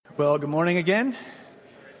Well, good morning again.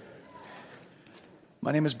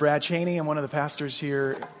 My name is Brad Cheney. I'm one of the pastors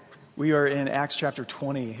here. We are in Acts chapter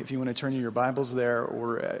 20, if you want to turn to your Bibles there,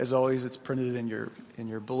 or as always, it's printed in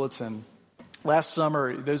your bulletin. Last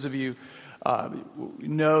summer, those of you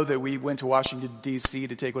know that we went to Washington, D.C.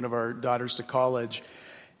 to take one of our daughters to college.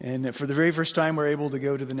 And for the very first time, we're able to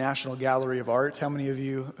go to the National Gallery of Art. How many of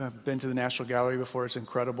you have been to the National Gallery before? It's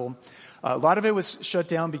incredible. A lot of it was shut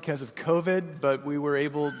down because of COVID, but we were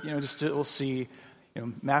able, to still see,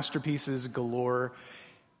 masterpieces galore.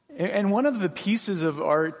 And one of the pieces of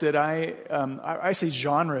art that I say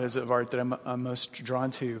genres of art that I'm most drawn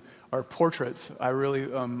to are portraits.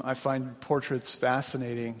 I find portraits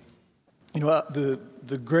fascinating. The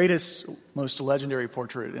greatest, most legendary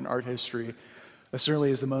portrait in art history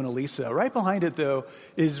certainly is the Mona Lisa. Right behind it, though,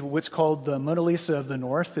 is what's called the Mona Lisa of the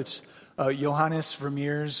North. It's Johannes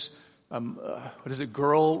Vermeer's,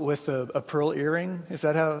 girl with a pearl earring? Is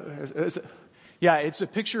that how? Yeah, it's a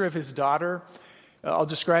picture of his daughter. I'll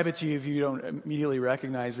describe it to you if you don't immediately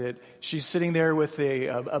recognize it. She's sitting there with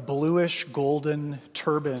a bluish golden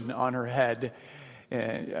turban on her head.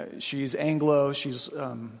 And she's Anglo. She's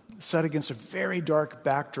set against a very dark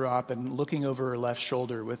backdrop and looking over her left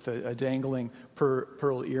shoulder with a dangling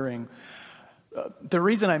pearl earring. The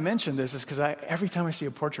reason I mention this is because every time I see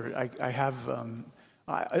a portrait, I have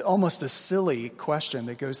almost a silly question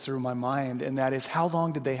that goes through my mind, and that is, how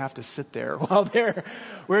long did they have to sit there while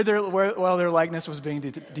their likeness was being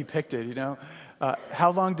depicted?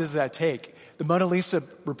 How long does that take? The Mona Lisa,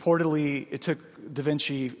 reportedly, it took Da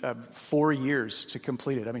Vinci 4 years to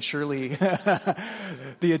complete it. I mean, surely the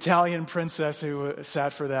Italian princess who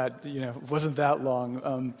sat for that, wasn't that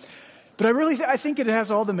long. But I think it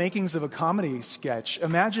has all the makings of a comedy sketch.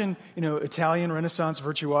 Imagine, Italian Renaissance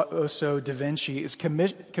virtuoso Da Vinci is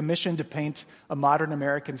commissioned to paint a modern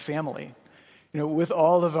American family. With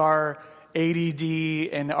all of our ADD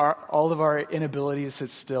and all of our inability to sit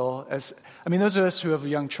still. Those of us who have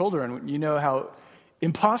young children, you know how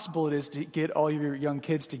impossible it is to get all your young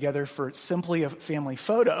kids together for simply a family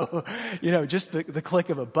photo. Just the click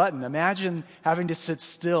of a button. Imagine having to sit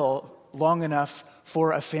still long enough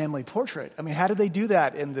for a family portrait. How did they do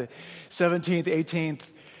that in the 17th,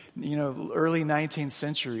 18th, early 19th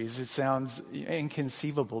centuries? It sounds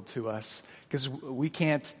inconceivable to us because we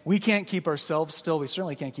can't keep ourselves still. We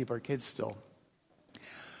certainly can't keep our kids still.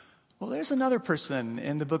 Well, there's another person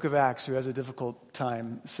in the book of Acts who has a difficult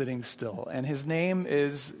time sitting still. And his name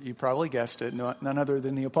is, you probably guessed it, none other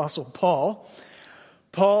than the Apostle Paul.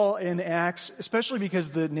 Paul in Acts, especially because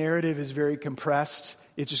the narrative is very compressed,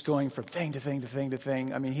 it's just going from thing to thing to thing to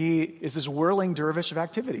thing. He is this whirling dervish of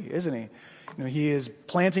activity, isn't he? He is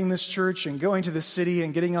planting this church and going to this city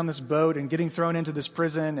and getting on this boat and getting thrown into this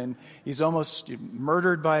prison, and he's almost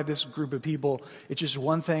murdered by this group of people. It's just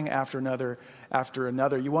one thing after another after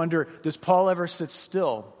another. You wonder, does Paul ever sit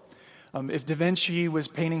still? If Da Vinci was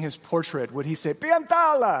painting his portrait, would he say,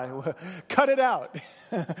 "Piantala, cut it out,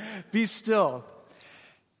 be still"?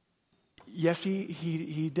 Yes,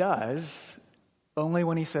 he does, only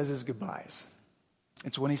when he says his goodbyes.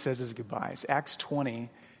 It's when he says his goodbyes. Acts 20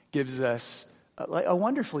 gives us a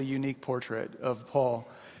wonderfully unique portrait of Paul.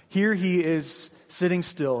 Here he is sitting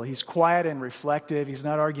still. He's quiet and reflective. He's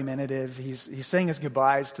not argumentative. He's saying his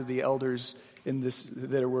goodbyes to the elders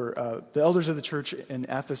the elders of the church in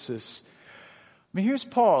Ephesus. Here's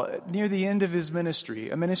Paul near the end of his ministry,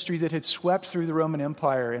 a ministry that had swept through the Roman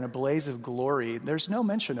Empire in a blaze of glory. There's no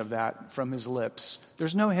mention of that from his lips.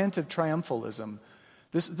 There's no hint of triumphalism.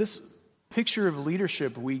 This picture of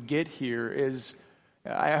leadership we get here is,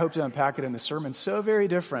 I hope to unpack it in the sermon, so very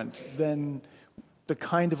different than the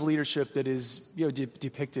kind of leadership that is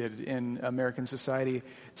depicted in American society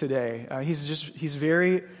today. He's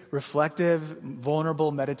very reflective,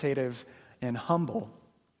 vulnerable, meditative, and humble.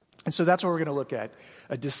 And so that's what we're going to look at.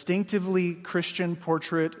 A distinctively Christian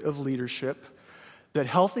portrait of leadership that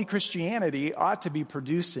healthy Christianity ought to be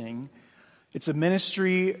producing. It's a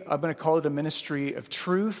ministry, I'm going to call it a ministry of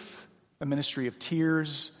truth, a ministry of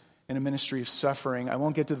tears, and a ministry of suffering. I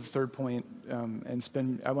won't get to the third point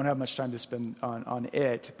I won't have much time to spend on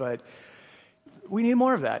it, but we need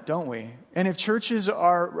more of that, don't we? And if churches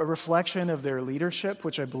are a reflection of their leadership,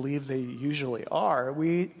 which I believe they usually are,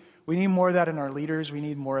 we need more of that in our leaders. We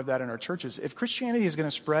need more of that in our churches. If Christianity is going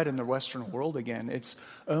to spread in the Western world again, it's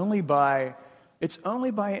only by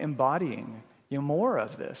embodying more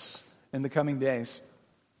of this in the coming days.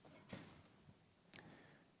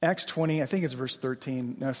 Acts 20, I think it's verse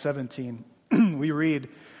 17. We read,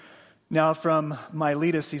 "Now from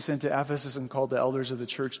Miletus he sent to Ephesus and called the elders of the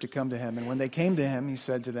church to come to him. And when they came to him, he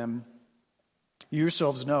said to them, You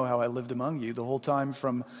yourselves know how I lived among you the whole time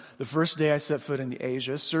from the first day I set foot in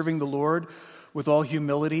Asia, serving the Lord with all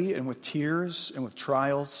humility and with tears and with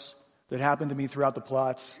trials that happened to me through the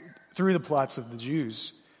plots of the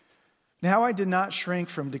Jews. Now I did not shrink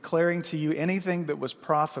from declaring to you anything that was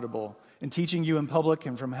profitable, and teaching you in public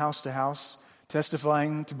and from house to house,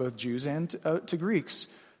 testifying to both Jews and to Greeks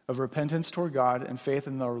of repentance toward God and faith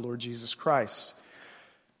in our Lord Jesus Christ.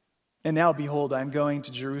 And now, behold, I am going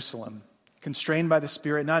to Jerusalem, constrained by the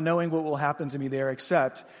Spirit, not knowing what will happen to me there,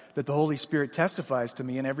 except that the Holy Spirit testifies to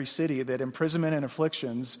me in every city that imprisonment and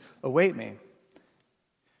afflictions await me.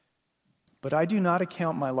 But I do not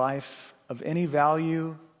account my life of any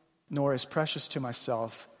value, nor as precious to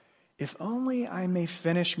myself, if only I may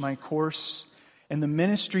finish my course and the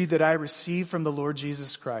ministry that I received from the Lord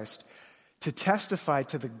Jesus Christ, to testify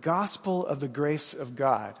to the gospel of the grace of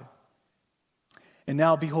God. And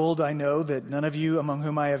now, behold, I know that none of you among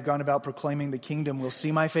whom I have gone about proclaiming the kingdom will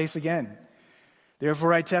see my face again.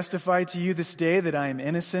 Therefore I testify to you this day that I am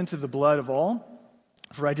innocent of the blood of all,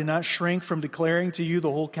 for I did not shrink from declaring to you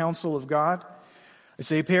the whole counsel of God. I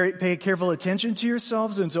say, pay careful attention to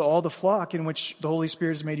yourselves and to all the flock in which the Holy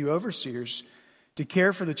Spirit has made you overseers, to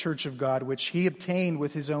care for the church of God, which he obtained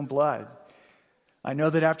with his own blood. I know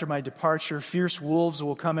that after my departure, fierce wolves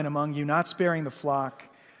will come in among you, not sparing the flock.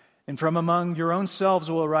 And from among your own selves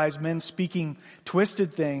will arise men speaking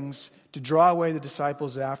twisted things to draw away the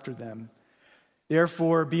disciples after them.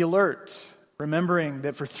 Therefore, be alert, remembering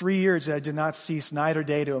that for 3 years I did not cease night or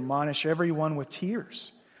day to admonish everyone with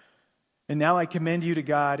tears. And now I commend you to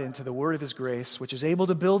God and to the word of his grace, which is able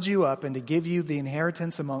to build you up and to give you the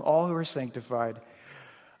inheritance among all who are sanctified.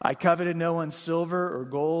 I coveted no one's silver or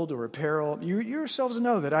gold or apparel. You yourselves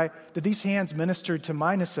know that these hands ministered to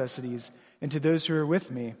my necessities and to those who are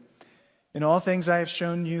with me. In all things I have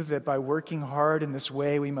shown you that by working hard in this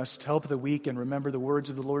way we must help the weak and remember the words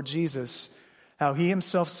of the Lord Jesus, how he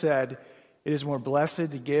himself said, "It is more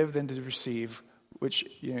blessed to give than to receive," which,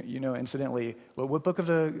 incidentally, what book of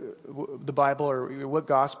the Bible or what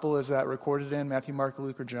gospel is that recorded in? Matthew, Mark,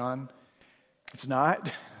 Luke, or John? It's not.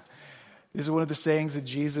 This is one of the sayings of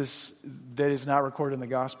Jesus that is not recorded in the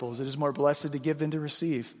Gospels. It is more blessed to give than to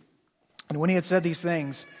receive. And when he had said these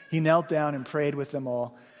things, he knelt down and prayed with them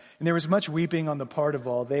all. And there was much weeping on the part of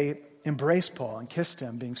all. They embraced Paul and kissed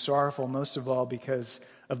him, being sorrowful most of all because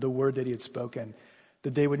of the word that he had spoken,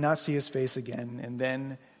 that they would not see his face again. And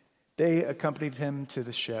then they accompanied him to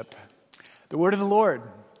the ship. The word of the Lord.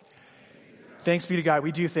 Thanks be to God.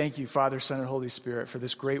 We do thank you, Father, Son, and Holy Spirit, for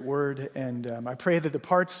this great word. And I pray that the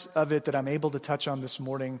parts of it that I'm able to touch on this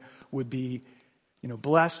morning would be,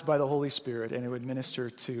 blessed by the Holy Spirit, and it would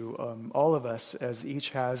minister to all of us as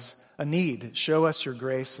each has a need. Show us your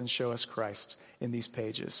grace and show us Christ in these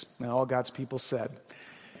pages. And all God's people said,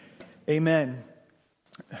 amen.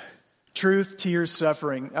 Truth, tears,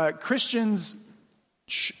 suffering. Christians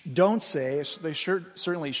don't say, they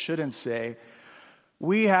certainly shouldn't say,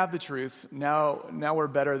 we have the truth, now we're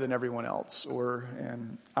better than everyone else.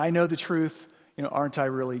 And I know the truth, aren't I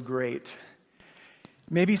really great?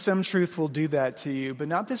 Maybe some truth will do that to you, but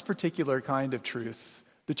not this particular kind of truth.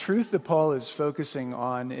 The truth that Paul is focusing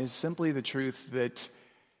on is simply the truth that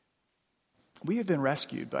we have been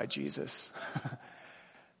rescued by Jesus.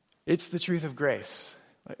 It's the truth of grace.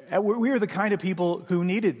 We are the kind of people who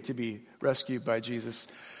needed to be rescued by Jesus.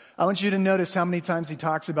 I want you to notice how many times he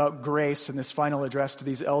talks about grace in this final address to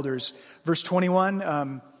these elders. Verse 21,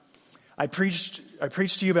 I preached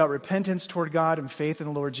to you about repentance toward God and faith in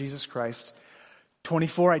the Lord Jesus Christ.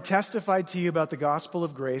 24, I testified to you about the gospel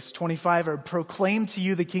of grace. 25, I proclaimed to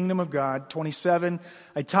you the kingdom of God. 27,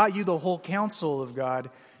 I taught you the whole counsel of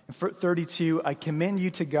God. And 32, I commend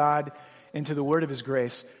you to God and to the word of his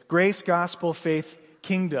grace. Grace, gospel, faith,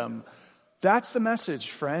 kingdom. That's the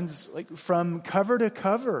message, friends. Like from cover to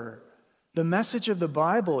cover, the message of the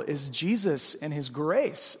Bible is Jesus and his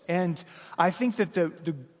grace. And I think that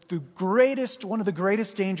one of the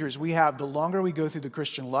greatest dangers we have the longer we go through the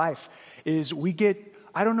Christian life is we get,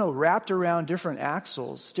 wrapped around different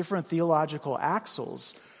axles, different theological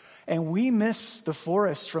axles, and we miss the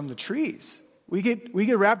forest from the trees. We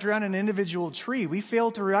get wrapped around an individual tree. We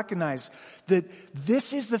fail to recognize that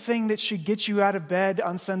this is the thing that should get you out of bed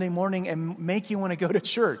on Sunday morning and make you want to go to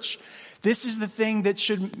church. This is the thing that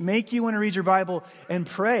should make you want to read your Bible and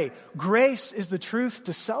pray. Grace is the truth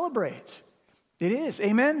to celebrate. It is.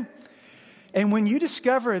 Amen? And when you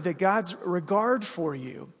discover that God's regard for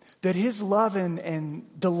you, that his love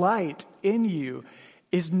and delight in you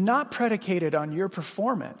is not predicated on your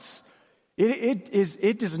performance,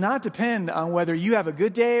 it does not depend on whether you have a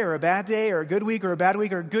good day or a bad day or a good week or a bad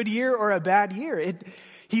week or a good year or a bad year.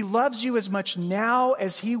 He loves you as much now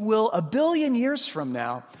as he will 1 billion years from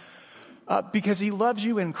now, because he loves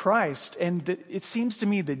you in Christ. And it seems to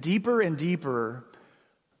me the deeper and deeper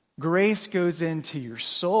grace goes into your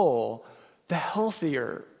soul, the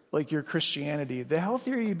healthier, like your Christianity, the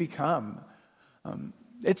healthier you become.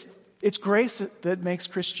 It's grace that makes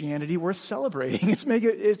Christianity worth celebrating.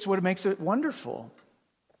 It's what makes it wonderful.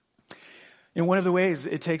 In one of the ways,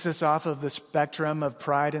 it takes us off of the spectrum of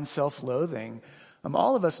pride and self-loathing.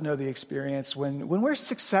 All of us know the experience when we're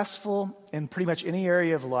successful in pretty much any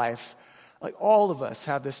area of life. Like all of us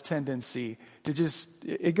have this tendency to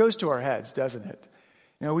it goes to our heads, doesn't it?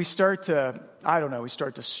 We start to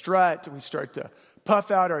strut, we start to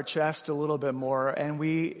puff out our chest a little bit more, and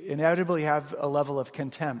we inevitably have a level of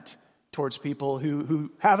contempt towards people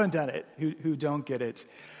who haven't done it, who don't get it.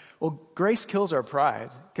 Well, grace kills our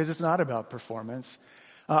pride because it's not about performance.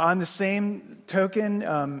 On the same token,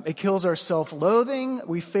 it kills our self-loathing.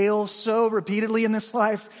 We fail so repeatedly in this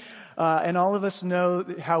life. And all of us know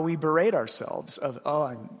how we berate ourselves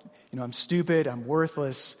I'm stupid, I'm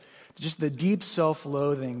worthless. Just the deep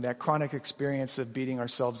self-loathing, that chronic experience of beating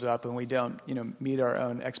ourselves up when we don't, meet our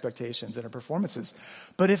own expectations and our performances.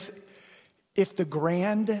 But if the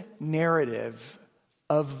grand narrative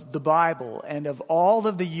of the Bible and of all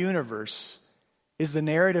of the universe is the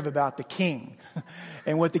narrative about the King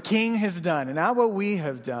and what the King has done and not what we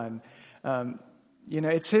have done,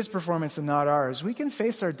 it's his performance and not ours. We can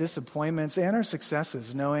face our disappointments and our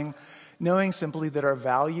successes knowing simply that our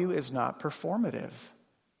value is not performative.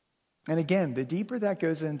 And again, the deeper that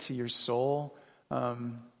goes into your soul,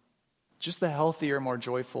 just the healthier, more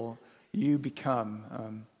joyful you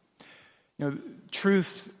become. The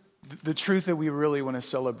truth that we really want to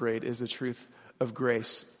celebrate is the truth of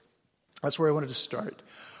grace. That's where I wanted to start.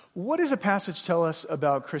 What does the passage tell us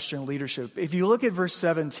about Christian leadership? If you look at verse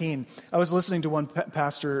 17, I was listening to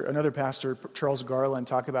another pastor, Charles Garland,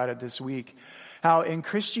 talk about it this week, how in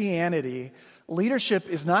Christianity, leadership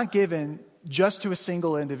is not given just to a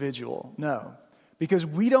single individual. No, because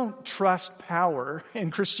we don't trust power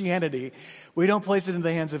in Christianity. We don't place it in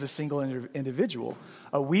the hands of a single individual.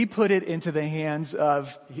 We put it into the hands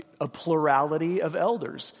of a plurality of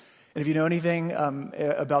elders. And if you know anything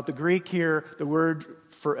about the Greek here, the word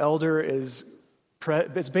for elder it's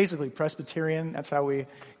basically Presbyterian. That's how we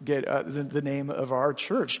get the name of our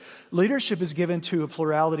church. Leadership is given to a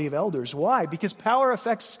plurality of elders. Why? Because power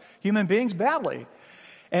affects human beings badly.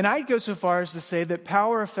 And I'd go so far as to say that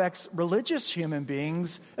power affects religious human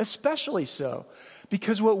beings especially so.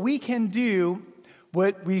 Because what we can do,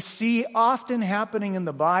 what we see often happening in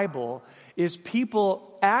the Bible, is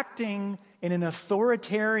people acting in an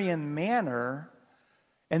authoritarian manner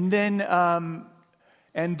and then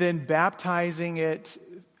baptizing it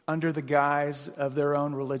under the guise of their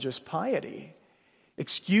own religious piety,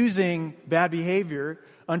 excusing bad behavior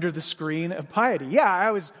under the screen of piety. Yeah,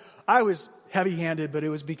 I was heavy-handed, but it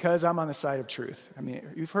was because I'm on the side of truth. I mean,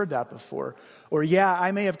 you've heard that before. Or, yeah,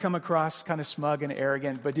 I may have come across kind of smug and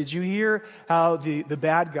arrogant, but did you hear how the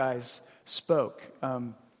bad guys spoke?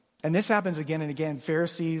 And this happens again and again.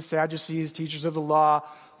 Pharisees, Sadducees, teachers of the law,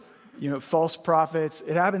 false prophets.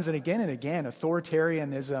 It happens again and again.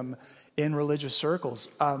 Authoritarianism in religious circles.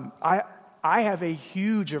 I have a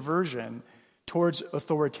huge aversion towards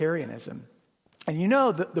authoritarianism. And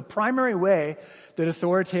the primary way that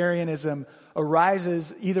authoritarianism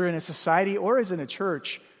arises either in a society or as in a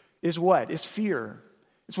church is what? Is fear.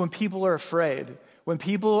 It's when people are afraid. When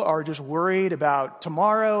people are just worried about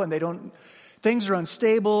tomorrow and things are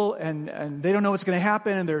unstable and they don't know what's going to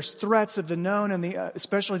happen and there's threats of the known and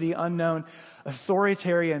especially the unknown,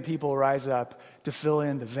 authoritarian people rise up to fill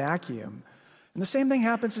in the vacuum. And the same thing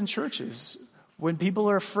happens in churches. When people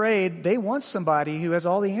are afraid, they want somebody who has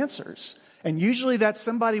all the answers. And usually that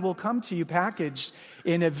somebody will come to you packaged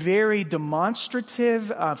in a very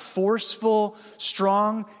demonstrative, forceful,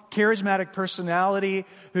 strong, charismatic personality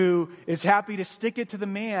who is happy to stick it to the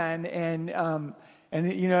man. And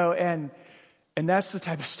that's the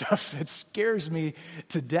type of stuff that scares me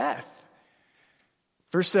to death.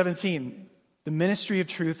 Verse 17, the ministry of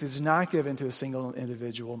truth is not given to a single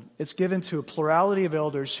individual. It's given to a plurality of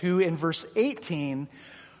elders who, in verse 18,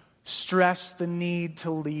 stress the need to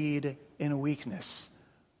lead in weakness.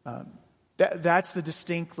 That's the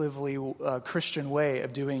distinctively Christian way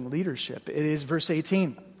of doing leadership. It is verse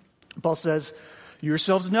 18. Paul says, "You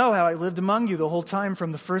yourselves know how I lived among you the whole time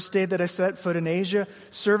from the first day that I set foot in Asia,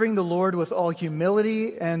 serving the Lord with all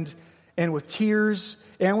humility and with tears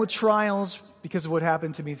and with trials because of what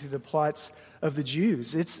happened to me through the plots of the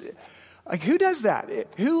Jews." Like, who does that?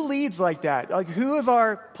 Who leads like that? Like, who of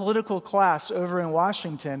our political class over in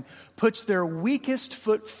Washington puts their weakest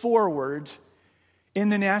foot forward in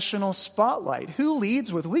the national spotlight? Who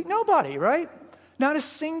leads with weak? Nobody, right? Not a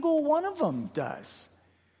single one of them does.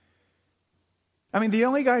 I mean, the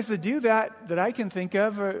only guys that do that I can think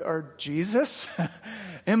of are Jesus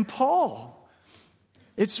and Paul.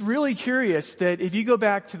 It's really curious that if you go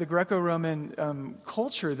back to the Greco-Roman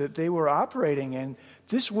culture that they were operating in,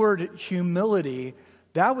 this word humility,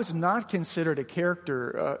 that was not considered a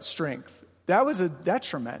character strength. That was a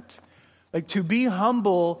detriment. Like, to be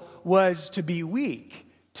humble was to be weak.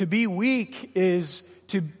 To be weak is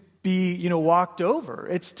to be, walked over.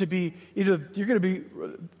 It's to be, you're going to be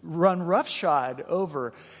run roughshod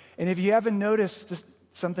over. And if you haven't noticed,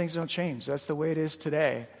 some things don't change. That's the way it is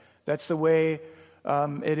today. That's the way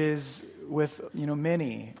it is with,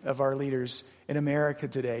 many of our leaders in America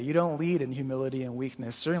today. You don't lead in humility and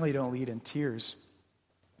weakness. Certainly don't lead in tears.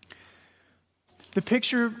 The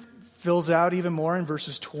picture fills out even more in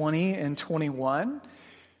verses 20 and 21.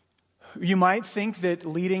 You might think that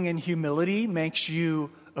leading in humility makes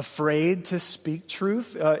you afraid to speak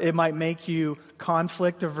truth. It might make you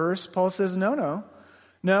conflict averse. Paul says, no,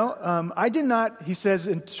 I did not, he says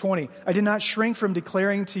in 20, I did not shrink from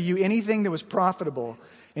declaring to you anything that was profitable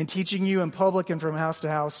and teaching you in public and from house to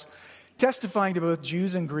house, testifying to both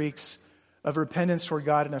Jews and Greeks of repentance toward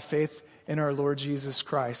God and of faith in our Lord Jesus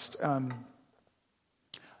Christ.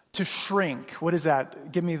 To shrink, what is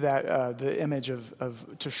that? Give me that, the image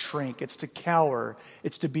of to shrink. It's to cower.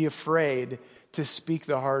 It's to be afraid to speak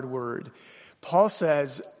the hard word. Paul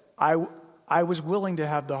says, I was willing to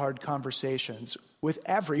have the hard conversations with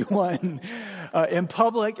everyone in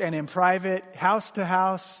public and in private, house to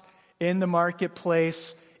house, in the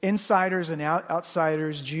marketplace, insiders and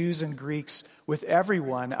outsiders, Jews and Greeks, with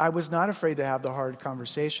everyone. I was not afraid to have the hard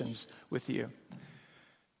conversations with you.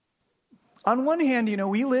 On one hand,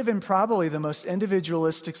 we live in probably the most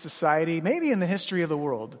individualistic society, maybe in the history of the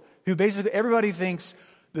world, who basically everybody thinks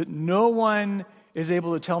that no one is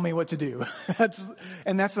able to tell me what to do.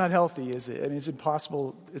 That's not healthy, is it? I mean, it's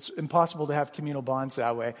impossible to have communal bonds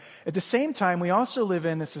that way. At the same time, we also live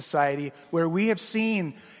in a society where we have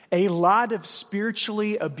seen a lot of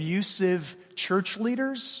spiritually abusive church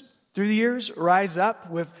leaders through the years rise up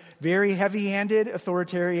with very heavy-handed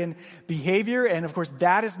authoritarian behavior. And of course,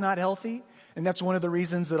 that is not healthy. And that's one of the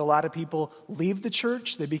reasons that a lot of people leave the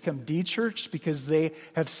church. They become de-churched because they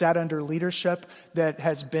have sat under leadership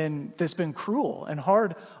that's been cruel and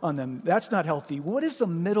hard on them. That's not healthy. What is the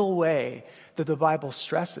middle way that the Bible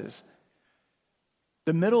stresses?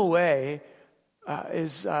 The middle way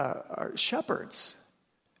is shepherds,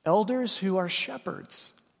 elders who are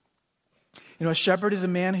shepherds. A shepherd is a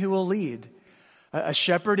man who will lead. A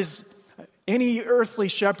shepherd is... Any earthly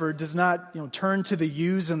shepherd does not, turn to the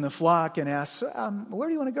ewes in the flock and ask, where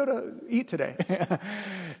do you want to go to eat today?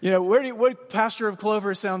 What pasture of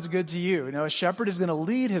clover sounds good to you? A shepherd is going to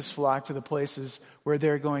lead his flock to the places where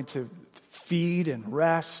they're going to feed and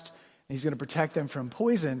rest. And he's going to protect them from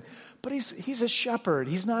poison. But he's a shepherd.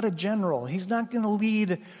 He's not a general. He's not going to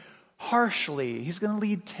lead harshly. He's going to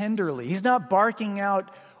lead tenderly. He's not barking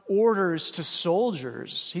out orders to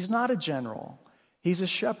soldiers. He's not a general. He's a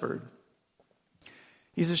shepherd.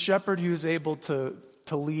 He's a shepherd who is able to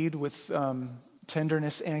lead with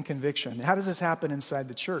tenderness and conviction. How does this happen inside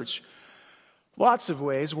the church? Lots of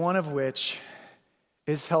ways, one of which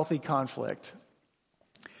is healthy conflict.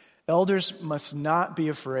 Elders must not be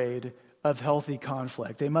afraid of healthy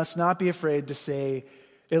conflict. They must not be afraid to say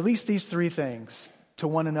at least these three things to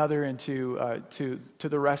one another and to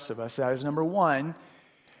the rest of us. That is, number one,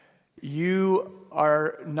 you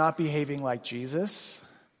are not behaving like Jesus.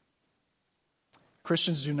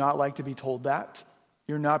 Christians do not like to be told that.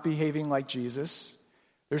 You're not behaving like Jesus.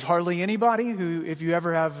 There's hardly anybody who, if you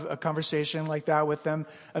ever have a conversation like that with them,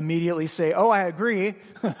 immediately say, oh, I agree.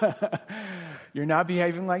 You're not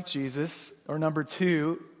behaving like Jesus. Or number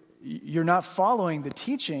two, you're not following the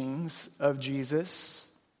teachings of Jesus.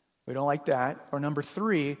 We don't like that. Or number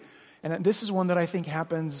three, and this is one that I think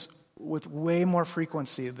happens with way more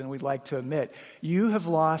frequency than we'd like to admit, you have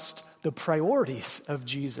lost the priorities of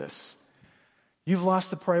Jesus. You've lost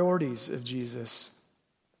the priorities of Jesus.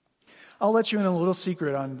 I'll let you in a little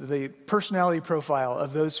secret on the personality profile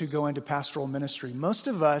of those who go into pastoral ministry. Most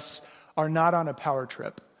of us are not on a power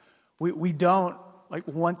trip. We don't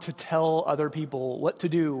want to tell other people what to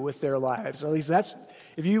do with their lives. At least that's,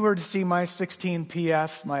 if you were to see my 16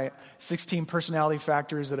 PF, my 16 personality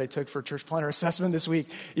factors that I took for church planner assessment this week,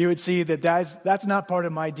 you would see that that's not part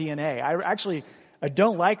of my DNA. I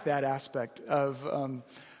don't like that aspect of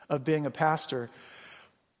being a pastor.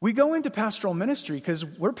 We go into pastoral ministry because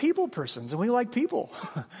we're people persons and we like people.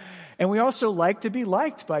 And we also like to be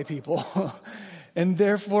liked by people. And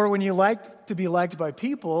therefore, when you like to be liked by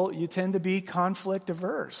people, you tend to be conflict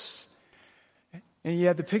averse. And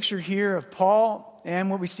yet the picture here of Paul and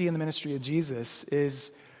what we see in the ministry of Jesus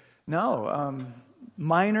is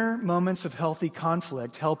minor moments of healthy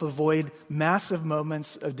conflict help avoid massive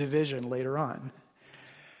moments of division later on.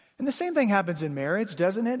 And the same thing happens in marriage,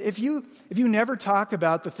 doesn't it? If you never talk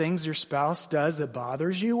about the things your spouse does that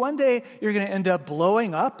bothers you, one day you're going to end up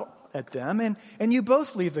blowing up at them, and you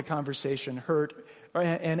both leave the conversation hurt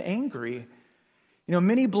and angry. You know,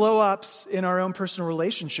 many blow-ups in our own personal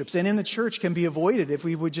relationships and in the church can be avoided if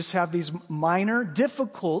we would just have these minor,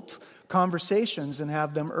 difficult conversations and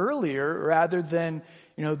have them earlier rather than,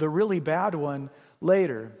 the really bad one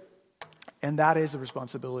later. And that is the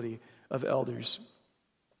responsibility of elders.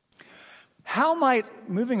 How might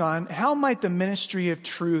the ministry of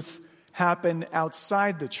truth happen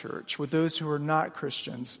outside the church with those who are not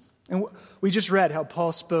Christians? And we just read how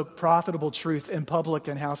Paul spoke profitable truth in public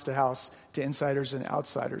and house to house to insiders and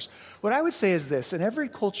outsiders. What I would say is this: in every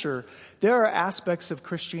culture, there are aspects of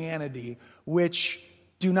Christianity which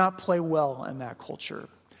do not play well in that culture.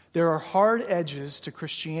 There are hard edges to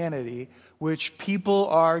Christianity which people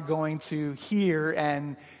are going to hear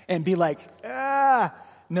and be like,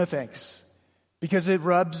 no thanks. Because it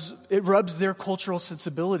rubs their cultural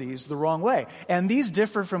sensibilities the wrong way. And these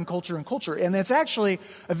differ from culture and culture. And it's actually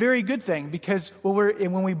a very good thing, because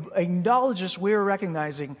when we acknowledge this, we're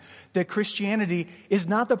recognizing that Christianity is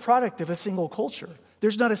not the product of a single culture.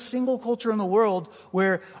 There's not a single culture in the world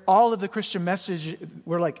where all of the Christian message,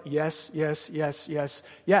 we're like, yes, yes, yes, yes,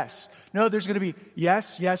 yes. No, there's going to be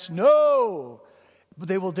yes, yes, no. But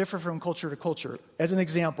they will differ from culture to culture. As an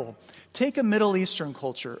example, take a Middle Eastern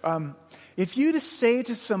culture. If you say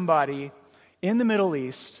to somebody in the Middle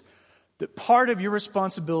East that part of your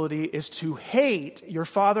responsibility is to hate your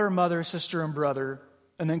father, mother, sister, and brother,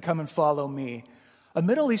 and then come and follow me, a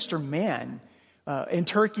Middle Eastern man in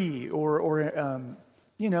Turkey or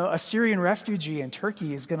a Syrian refugee in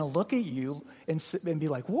Turkey is going to look at you and be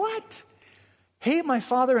like, what? Hate my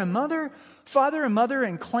father and mother? Father and mother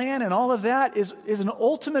and clan and all of that is an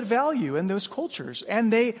ultimate value in those cultures.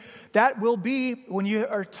 And that will be, when you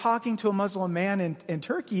are talking to a Muslim man in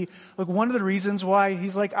Turkey, like one of the reasons why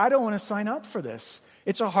he's like, I don't want to sign up for this.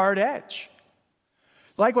 It's a hard edge.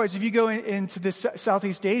 Likewise, if you go into this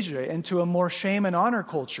Southeast Asia, into a more shame and honor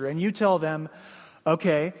culture, and you tell them,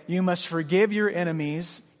 okay, you must forgive your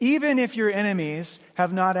enemies, even if your enemies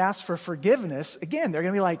have not asked for forgiveness, again, they're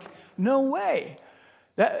going to be like, no way.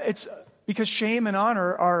 It's because shame and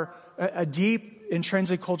honor are a deep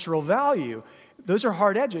intrinsic cultural value. Those are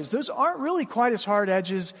hard edges. Those aren't really quite as hard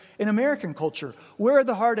edges in American culture. Where are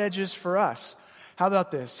the hard edges for us? How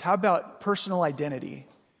about this? How about personal identity?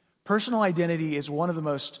 Personal identity is one of the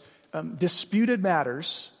most disputed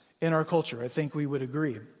matters in our culture. I think we would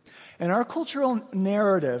agree. And our cultural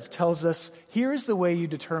narrative tells us, here's the way you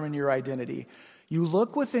determine your identity. You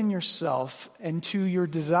look within yourself and to your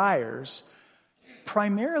desires,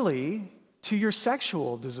 primarily to your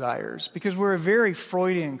sexual desires, because we're a very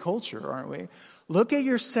Freudian culture, aren't we? Look at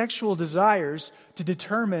your sexual desires to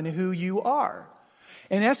determine who you are.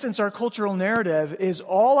 In essence, our cultural narrative is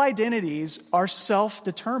all identities are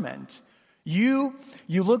self-determined. You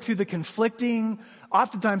look through the conflicting,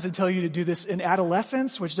 oftentimes they tell you to do this in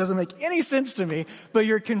adolescence, which doesn't make any sense to me, but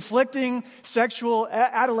your conflicting sexual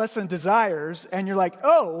adolescent desires, and you're like,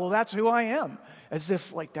 oh, well, that's who I am. As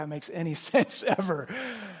if like that makes any sense ever.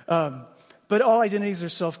 But all identities are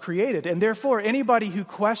self-created. And therefore, anybody who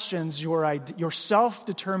questions your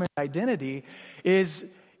self-determined identity is,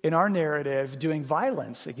 in our narrative, doing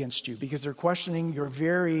violence against you because they're questioning your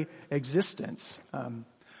very existence.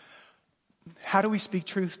 How do we speak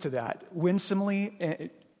truth to that? Winsomely,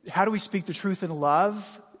 how do we speak the truth in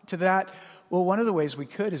love to that? Well, one of the ways we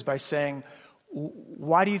could is by saying,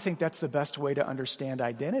 why do you think that's the best way to understand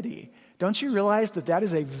identity? Don't you realize that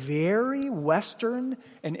is a very Western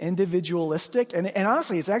and individualistic, and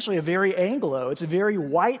honestly, it's actually a very Anglo, it's a very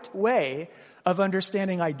white way of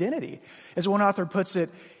understanding identity. As one author puts it,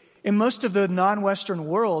 in most of the non-Western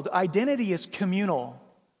world, identity is communal.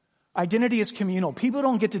 Identity is communal. People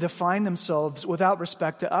don't get to define themselves without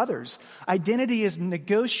respect to others. Identity is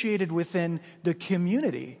negotiated within the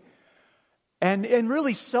community. And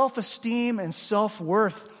really, self-esteem and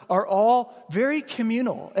self-worth are all very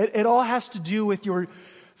communal. It all has to do with your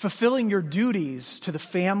fulfilling your duties to the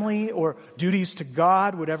family or duties to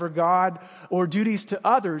God, whatever God, or duties to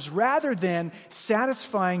others, rather than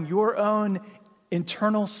satisfying your own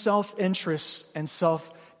internal self-interests and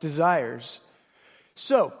self-desires.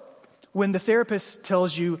 So, when the therapist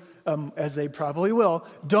tells you, as they probably will,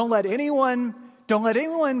 don't let anyone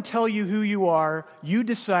tell you who you are, you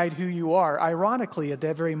decide who you are. Ironically, at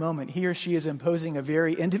that very moment, he or she is imposing a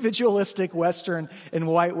very individualistic Western and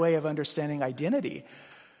white way of understanding identity.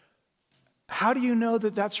 How do you know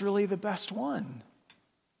that that's really the best one?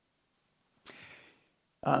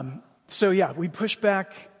 We push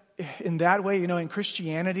back in that way. In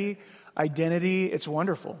Christianity, identity, it's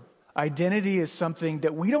wonderful. Identity is something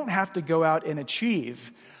that we don't have to go out and achieve.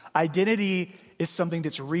 Identity is something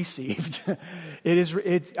that's received.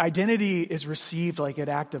 Identity is received like an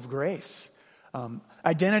act of grace.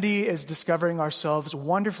 Identity is discovering ourselves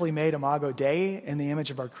wonderfully made imago Dei in the image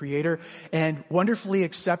of our Creator and wonderfully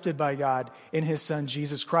accepted by God in His Son,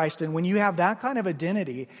 Jesus Christ. And when you have that kind of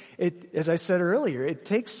identity, as I said earlier, it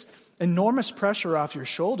takes enormous pressure off your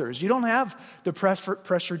shoulders. You don't have the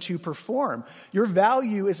pressure to perform. Your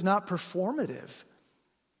value is not performative.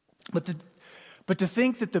 But to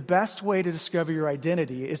think that the best way to discover your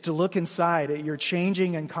identity is to look inside at your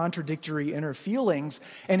changing and contradictory inner feelings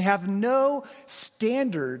and have no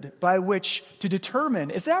standard by which to determine,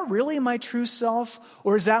 is that really my true self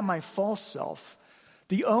or is that my false self?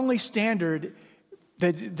 The only standard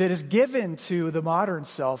that is given to the modern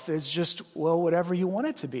self is just, whatever you want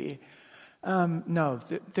it to be. No,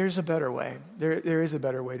 there's a better way. There is a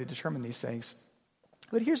better way to determine these things.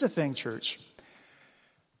 But here's the thing, church.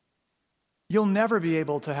 You'll never be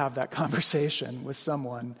able to have that conversation with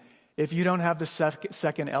someone if you don't have the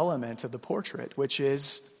second element of the portrait, which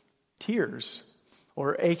is tears,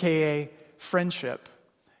 or AKA friendship.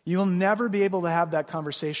 You'll never be able to have that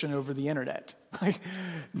conversation over the internet.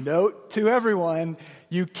 Note to everyone,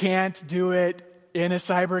 you can't do it in a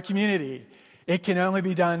cyber community. It can only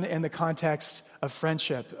be done in the context of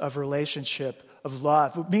friendship, of relationship, of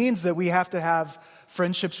love. It means that we have to have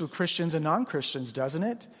friendships with Christians and non-Christians, doesn't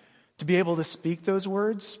it? To be able to speak those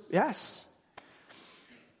words? Yes.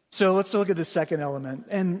 So let's look at the second element.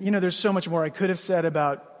 And, there's so much more I could have said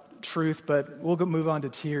about truth, but we'll move on to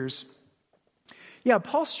tears. Yeah,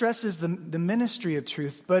 Paul stresses the ministry of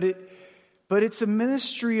truth, but it's a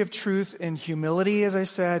ministry of truth in humility, as I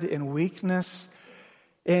said, in weakness,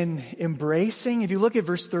 in embracing. If you look at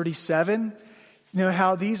verse 37,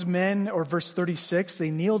 how these men, or verse 36,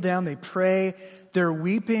 they kneel down, they pray, they're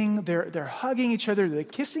weeping, they're hugging each other, they're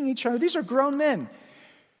kissing each other. These are grown men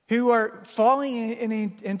who are falling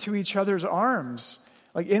into each other's arms,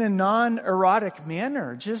 like in a non-erotic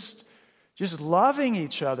manner, just loving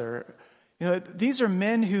each other. These are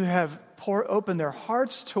men who have opened their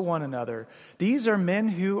hearts to one another. These are men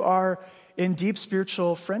who are in deep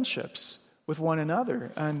spiritual friendships with one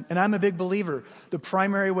another. And I'm a big believer. The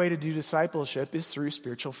primary way to do discipleship is through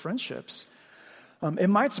spiritual friendships. It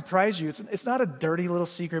might surprise you. It's not a dirty little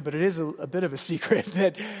secret, but it is a bit of a secret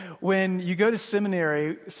that when you go to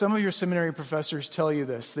seminary, some of your seminary professors tell you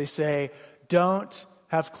this. They say, don't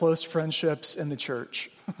have close friendships in the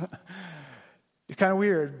church. It's kind of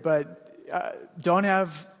weird, but don't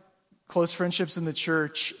have close friendships in the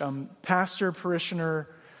church. Pastor-parishioner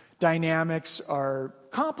dynamics are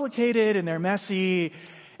complicated and they're messy.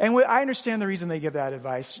 And I understand the reason they give that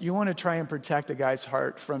advice. You want to try and protect a guy's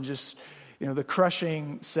heart from just the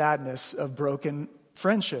crushing sadness of broken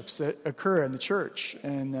friendships that occur in the church.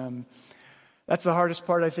 And that's the hardest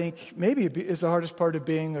part, I think, maybe is the hardest part of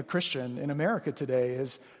being a Christian in America today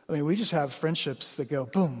we just have friendships that go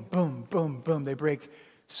boom, boom, boom, boom. They break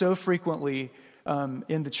so frequently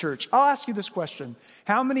in the church. I'll ask you this question.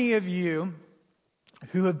 How many of you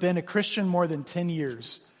who have been a Christian more than 10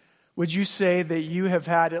 years, would you say that you have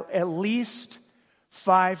had at least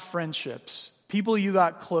 5 friendships, people you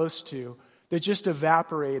got close to, that just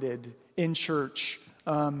evaporated in church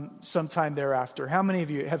sometime thereafter? How many of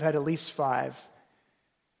you have had at least 5?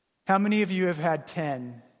 How many of you have had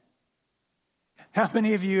 10? How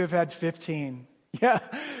many of you have had 15? Yeah,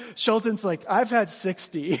 Schulten's like, I've had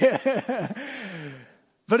 60.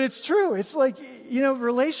 But it's true. It's like,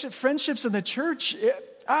 friendships in the church,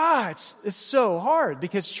 it's so hard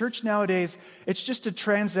because church nowadays, it's just a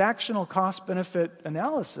transactional cost-benefit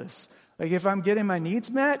analysis. Like if I'm getting my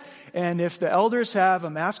needs met, and if the elders have a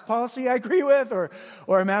mask policy I agree with,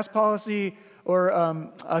 or a mask policy, or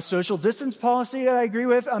a social distance policy that I agree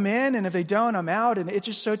with, I'm in, and if they don't, I'm out, and it's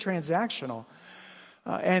just so transactional.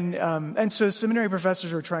 And so seminary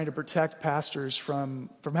professors are trying to protect pastors from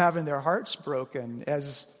having their hearts broken,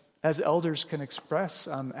 as elders can express,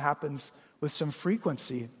 happens with some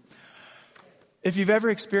frequency. If you've ever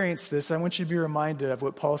experienced this, I want you to be reminded of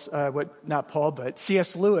what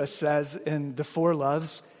C.S. Lewis says in The Four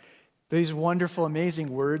Loves, these wonderful, amazing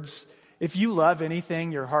words. If you love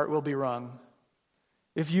anything, your heart will be wrung.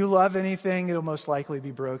 If you love anything, it'll most likely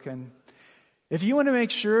be broken. If you want to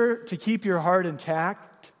make sure to keep your heart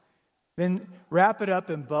intact, then wrap it up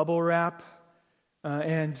in bubble wrap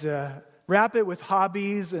and wrap it with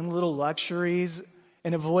hobbies and little luxuries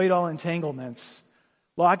and avoid all entanglements.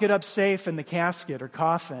 Lock it up safe in the casket or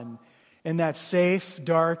coffin in that safe,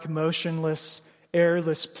 dark, motionless,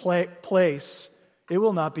 airless place. It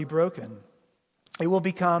will not be broken. It will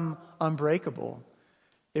become unbreakable.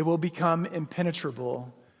 It will become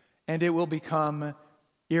impenetrable. And it will become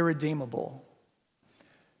irredeemable.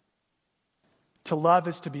 To love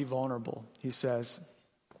is to be vulnerable, he says.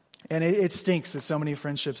 And it stinks that so many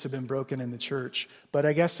friendships have been broken in the church. But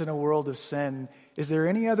I guess in a world of sin, is there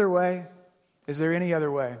any other way? Is there any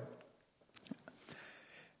other way?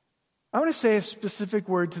 I want to say a specific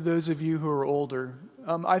word to those of you who are older.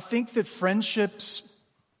 I think that friendships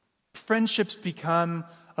become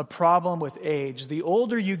a problem with age. The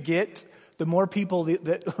older you get, the more people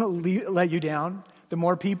that let you down, the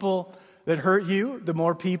more people that hurt you, the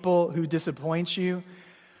more people who disappoint you.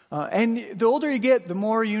 And the older you get, the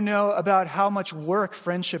more you know about how much work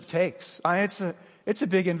friendship takes. It's a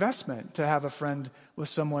big investment to have a friend with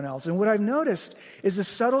someone else. And what I've noticed is a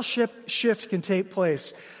subtle shift can take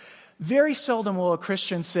place. Very seldom will a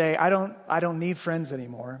Christian say, I don't need friends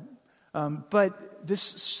anymore. But this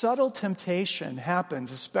subtle temptation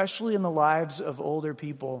happens, especially in the lives of older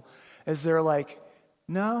people, as they're like,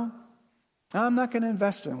 no, I'm not going to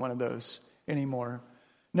invest in one of those anymore.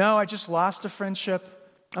 No, I just lost a friendship.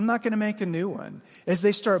 I'm not going to make a new one. As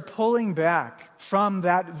they start pulling back from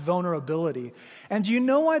that vulnerability. And do you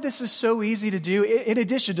know why this is so easy to do? In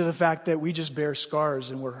addition to the fact that we just bear scars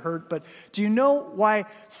and we're hurt. But do you know why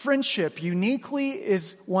friendship uniquely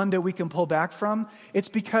is one that we can pull back from? It's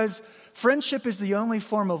because friendship is the only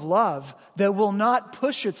form of love that will not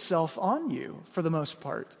push itself on you for the most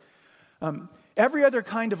part. Every other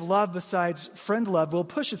kind of love besides friend love will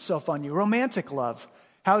push itself on you. Romantic love,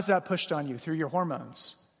 how is that pushed on you? Through your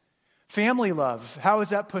hormones. Family love, how is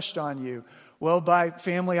that pushed on you? Well, by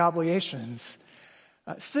family obligations.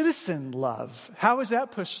 Citizen love, how is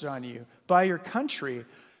that pushed on you? By your country.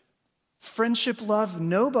 Friendship love,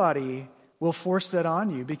 nobody will force that on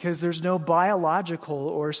you because there's no biological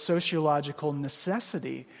or sociological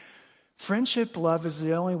necessity. Friendship love is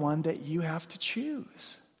the only one that you have to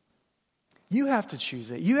choose. You have to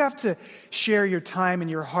choose it. You have to share your time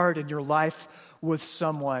and your heart and your life with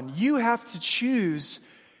someone. You have to choose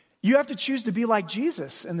to be like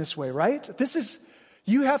Jesus in this way, right?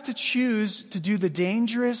 You have to choose to do the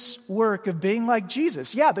dangerous work of being like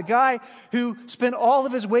Jesus. Yeah, the guy who spent all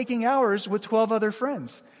of his waking hours with 12 other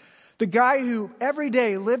friends. The guy who every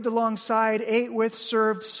day lived alongside, ate with,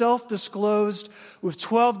 served, self-disclosed with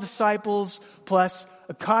 12 disciples plus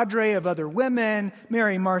a cadre of other women,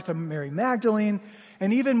 Mary, Martha, Mary Magdalene,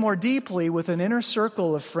 and even more deeply with an inner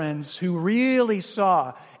circle of friends who really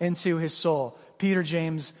saw into his soul, Peter,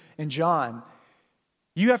 James, and John.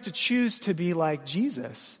 You have to choose to be like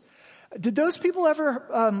Jesus. Did those people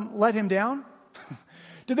ever let him down?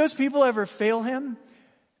 Did those people ever fail him?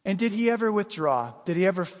 And did he ever withdraw? Did he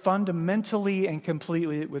ever fundamentally and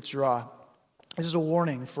completely withdraw? This is a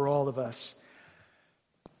warning for all of us.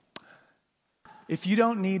 If you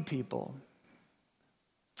don't need people,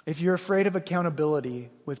 if you're afraid of accountability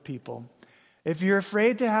with people, if you're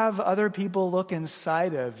afraid to have other people look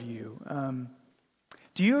inside of you,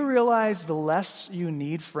 do you realize the less you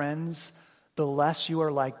need friends, the less you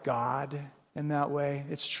are like God in that way?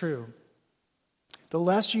 It's true. The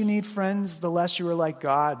less you need friends, the less you are like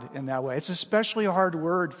God in that way. It's especially a hard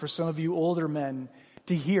word for some of you older men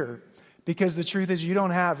to hear because the truth is you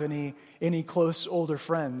don't have any close older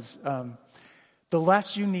friends. The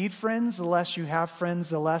less you need friends, the less you have friends,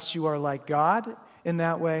 the less you are like God in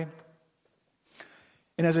that way.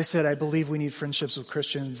 And as I said, I believe we need friendships with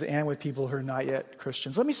Christians and with people who are not yet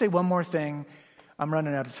Christians. Let me say one more thing. I'm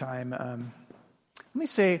running out of time. Let me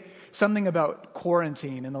say something about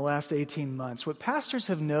quarantine in the last 18 months. What pastors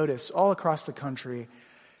have noticed all across the country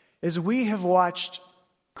is we have watched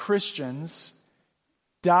Christians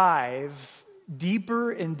dive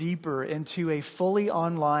deeper and deeper into a fully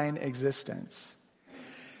online existence.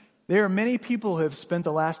 There are many people who have spent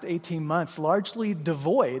the last 18 months largely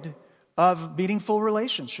devoid of meaningful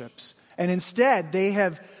relationships. And instead, they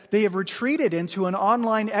have retreated into an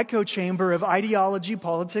online echo chamber of ideology,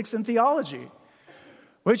 politics, and theology,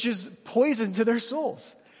 which is poison to their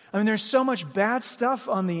souls. I mean, there's so much bad stuff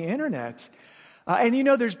on the internet. And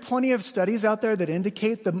there's plenty of studies out there that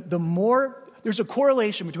indicate the more, there's a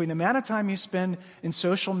correlation between the amount of time you spend in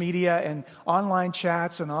social media and online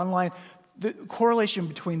chats and the correlation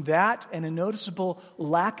between that and a noticeable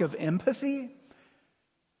lack of empathy.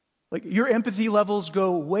 Like your empathy levels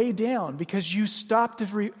go way down because you stop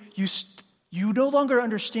you no longer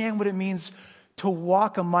understand what it means to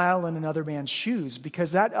walk a mile in another man's shoes,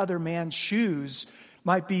 because that other man's shoes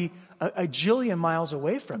might be a jillion miles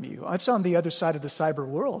away from you. It's on the other side of the cyber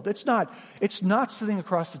world. It's not sitting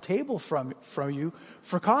across the table from you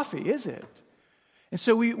for coffee, is it? And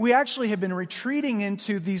so we actually have been retreating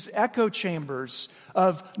into these echo chambers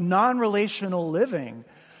of non-relational living.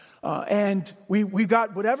 And we've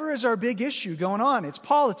got whatever is our big issue going on. It's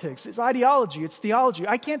politics, it's ideology, it's theology.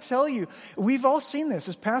 I can't tell you, we've all seen this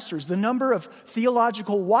as pastors, the number of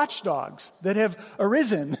theological watchdogs that have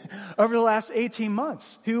arisen over the last 18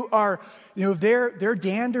 months who are, their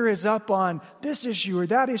dander is up on this issue or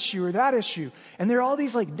that issue or that issue. And there are all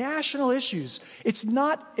these like national issues. It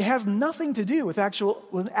has nothing to do with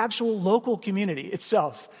actual local community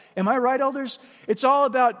itself. Am I right, elders? It's all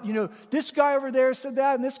about, this guy over there said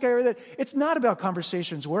that and this guy over there. It's not about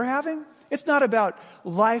conversations we're having. It's not about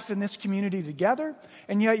life in this community together.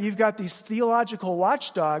 And yet you've got these theological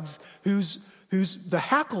watchdogs whose the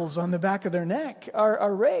hackles on the back of their neck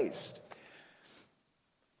are raised.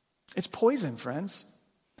 It's poison, friends.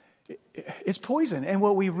 It's poison. And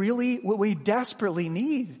what we desperately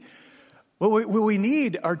need, what we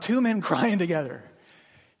need are two men crying together.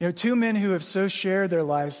 Two men who have so shared their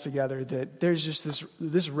lives together that there's just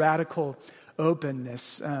this radical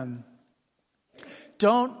openness.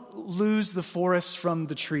 Don't lose the forest from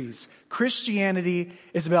the trees. Christianity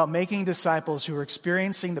is about making disciples who are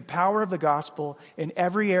experiencing the power of the gospel in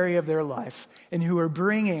every area of their life and who are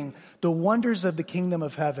bringing the wonders of the kingdom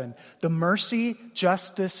of heaven, the mercy,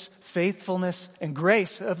 justice, faithfulness, and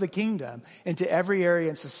grace of the kingdom into every area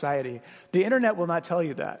in society. The internet will not tell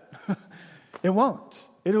you that. It won't.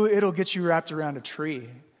 It'll get you wrapped around a tree.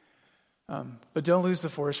 But don't lose the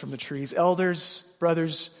forest from the trees. Elders,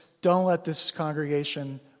 brothers, don't let this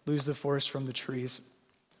congregation lose the forest from the trees.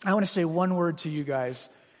 I want to say one word to you guys,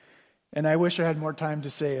 and I wish I had more time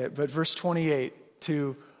to say it, but verse 28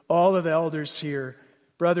 to all of the elders here.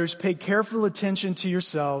 Brothers, pay careful attention to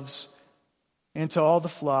yourselves and to all the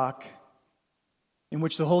flock in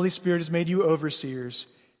which the Holy Spirit has made you overseers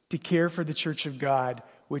to care for the church of God,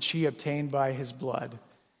 which he obtained by his blood.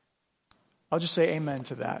 I'll just say amen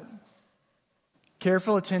to that.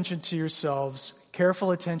 Careful attention to yourselves,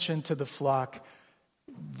 careful attention to the flock.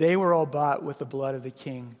 They were all bought with the blood of the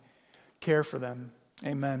King. Care for them.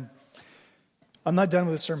 Amen. I'm not done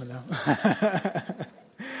with the sermon, though.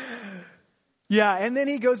 Yeah, and then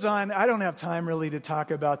he goes on. I don't have time really to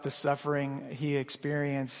talk about the suffering he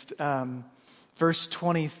experienced. Verse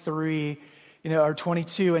 23, or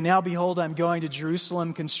 22, and now behold, I'm going to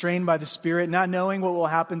Jerusalem, constrained by the Spirit, not knowing what will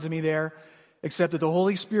happen to me there, except that the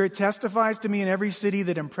Holy Spirit testifies to me in every city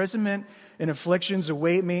that imprisonment and afflictions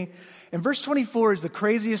await me. And verse 24 is the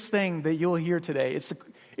craziest thing that you'll hear today.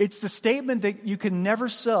 It's the statement that you can never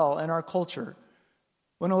sell in our culture.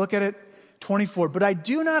 Want to look at it? 24. But I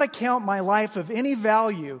do not account my life of any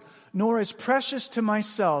value, nor as precious to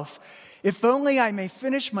myself, if only I may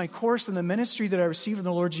finish my course in the ministry that I received from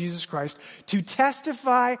the Lord Jesus Christ, to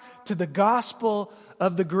testify to the gospel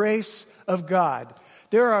of the grace of God.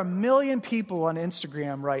 There are 1 million people on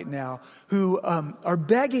Instagram right now who are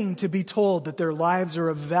begging to be told that their lives are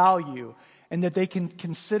of value and that they can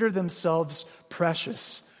consider themselves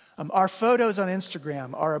precious. Our photos on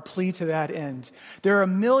Instagram are a plea to that end. There are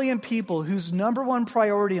 1 million people whose number one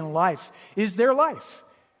priority in life is their life,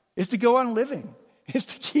 is to go on living, is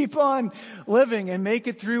to keep on living and make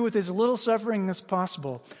it through with as little suffering as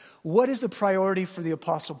possible. What is the priority for the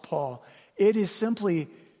Apostle Paul? It is simply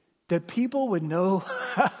that people would know,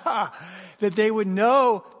 that they would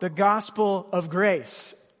know the gospel of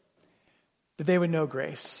grace, that they would know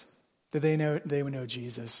grace, that they would know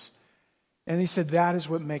Jesus. And he said, that is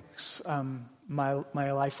what makes my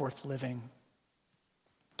life worth living.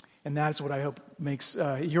 And that is what I hope makes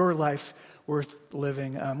your life worth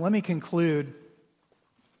living. Let me conclude.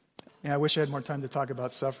 I wish I had more time to talk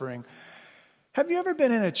about suffering. Have you ever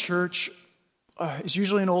been in a church, it's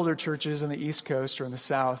usually in older churches on the East Coast or in the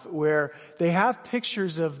South, where they have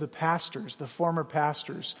pictures of the pastors, the former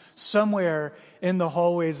pastors, somewhere in the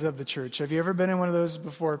hallways of the church? Have you ever been in one of those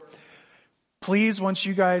before? Please, once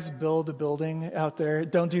you guys build a building out there,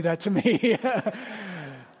 don't do that to me.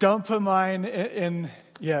 Don't put mine in.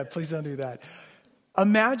 Yeah, please don't do that.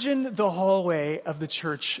 Imagine the hallway of the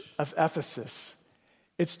church of Ephesus.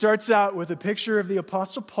 It starts out with a picture of the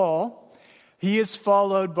Apostle Paul. He is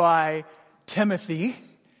followed by Timothy.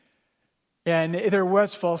 And there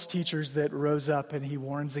was false teachers that rose up and he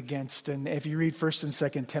warns against. And if you read 1st and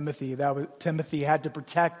 2nd Timothy, Timothy had to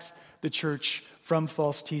protect the church from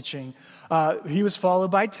false teaching. He was followed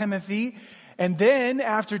by Timothy. And then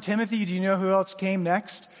after Timothy, do you know who else came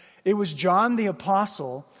next? It was John the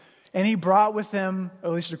Apostle. And he brought with him,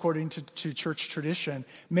 at least according to church tradition,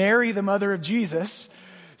 Mary, the mother of Jesus.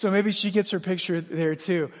 So maybe she gets her picture there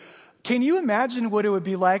too. Can you imagine what it would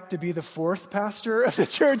be like to be the 4th pastor of the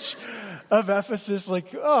church of Ephesus?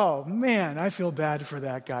 Like, oh man, I feel bad for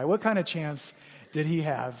that guy. What kind of chance did he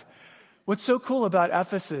have? What's so cool about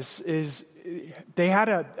Ephesus is they had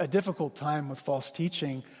a difficult time with false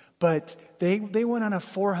teaching, but they went on a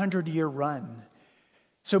 400-year run.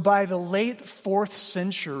 So by the late 4th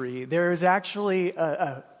century, there is actually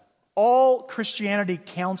a all Christianity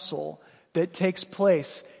council that takes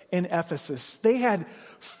place in Ephesus. They had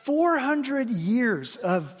 400 years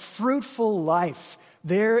of fruitful life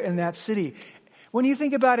there in that city. When you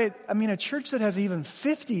think about it, I mean, a church that has even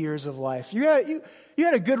 50 years of life, you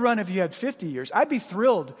had a good run if you had 50 years. I'd be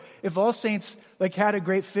thrilled if All Saints had a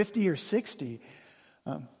great 50 or 60.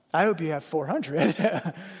 I hope you have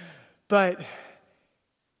 400. But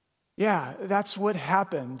yeah, that's what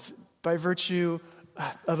happened by virtue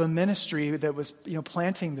of a ministry that was,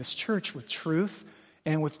 planting this church with truth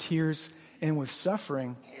and with tears and with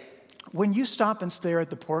suffering. When you stop and stare at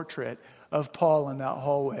the portrait of Paul in that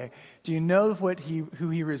hallway, do you know who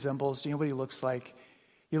he resembles? Do you know what he looks like?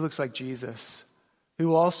 He looks like Jesus,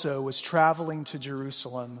 who also was traveling to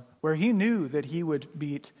Jerusalem, where he knew that he would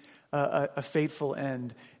meet a fateful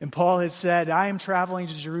end. And Paul has said, I am traveling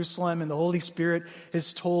to Jerusalem, and the Holy Spirit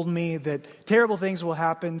has told me that terrible things will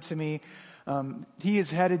happen to me. He is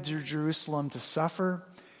headed to Jerusalem to suffer.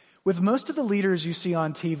 With most of the leaders you see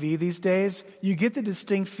on TV these days, you get the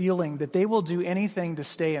distinct feeling that they will do anything to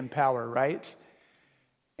stay in power, right?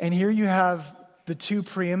 And here you have the 2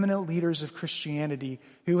 preeminent leaders of Christianity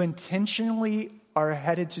who intentionally are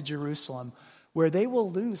headed to Jerusalem, where they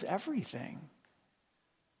will lose everything.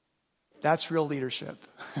 That's real leadership.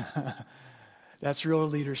 That's real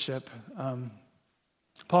leadership.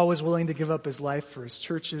 Paul was willing to give up his life for his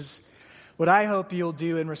churches. What I hope you'll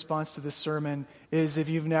do in response to this sermon is, if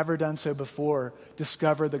you've never done so before,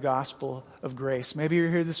 discover the gospel of grace. Maybe you're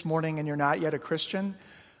here this morning and you're not yet a Christian.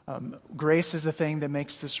 Grace is the thing that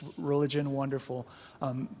makes this religion wonderful.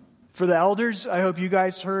 For the elders, I hope you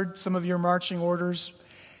guys heard some of your marching orders.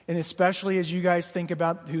 And especially as you guys think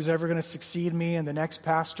about who's ever going to succeed me and the next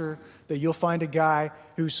pastor, that you'll find a guy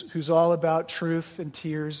who's all about truth and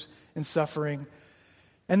tears and suffering.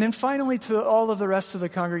 And then finally, to all of the rest of the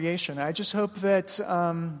congregation, I just hope that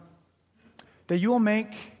you will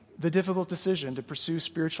make the difficult decision to pursue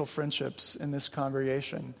spiritual friendships in this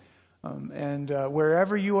congregation. And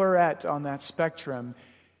wherever you are at on that spectrum,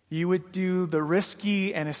 you would do the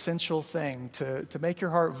risky and essential thing to make your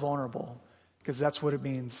heart vulnerable, because that's what it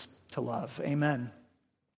means to love. Amen.